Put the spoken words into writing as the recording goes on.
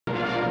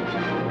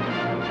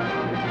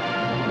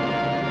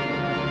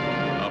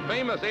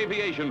famous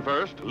aviation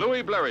first,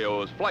 Louis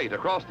Bleriot's flight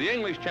across the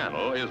English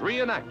Channel is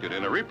reenacted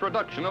in a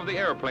reproduction of the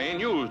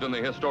airplane used in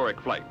the historic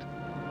flight.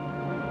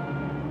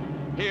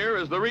 Here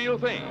is the real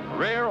thing,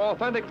 rare,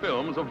 authentic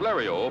films of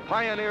Bleriot,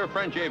 pioneer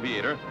French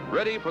aviator,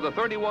 ready for the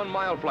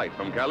 31-mile flight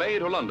from Calais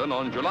to London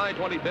on July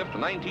 25th,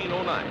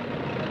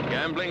 1909.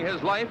 Gambling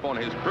his life on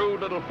his crude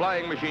little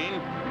flying machine,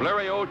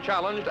 Bleriot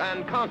challenged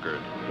and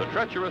conquered the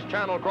treacherous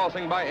channel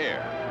crossing by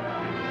air.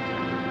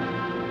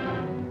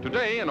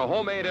 Today, in a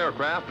homemade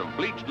aircraft of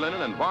bleached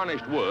linen and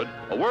varnished wood,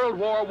 a World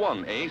War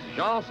I ace,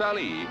 Jean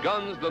SALEE,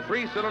 guns the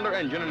three-cylinder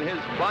engine in his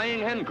flying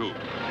hen coop,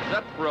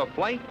 set for a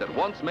flight that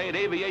once made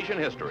aviation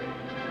history.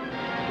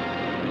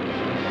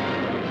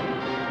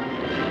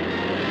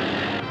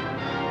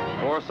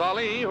 For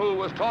SALEE, who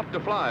was taught to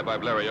fly by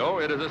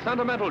Bleriot, it is a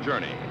sentimental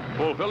journey,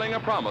 fulfilling a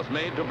promise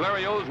made to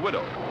Bleriot's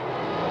widow.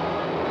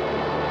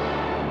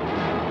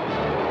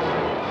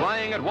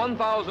 Flying at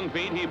 1,000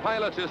 feet, he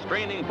pilots his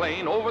straining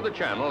plane over the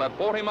channel at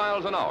 40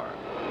 miles an hour,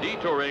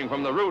 detouring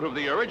from the route of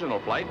the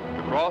original flight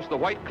to cross the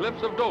white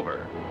cliffs of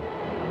Dover.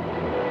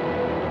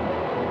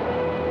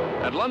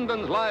 At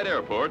London's Lyde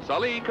Airport,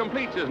 SALEE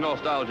completes his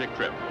nostalgic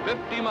trip,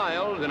 50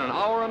 miles in an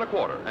hour and a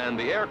quarter, and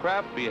the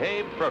aircraft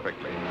behaved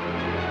perfectly.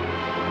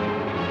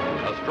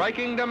 A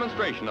striking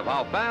demonstration of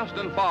how fast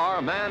and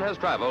far man has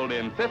traveled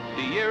in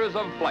 50 years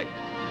of flight.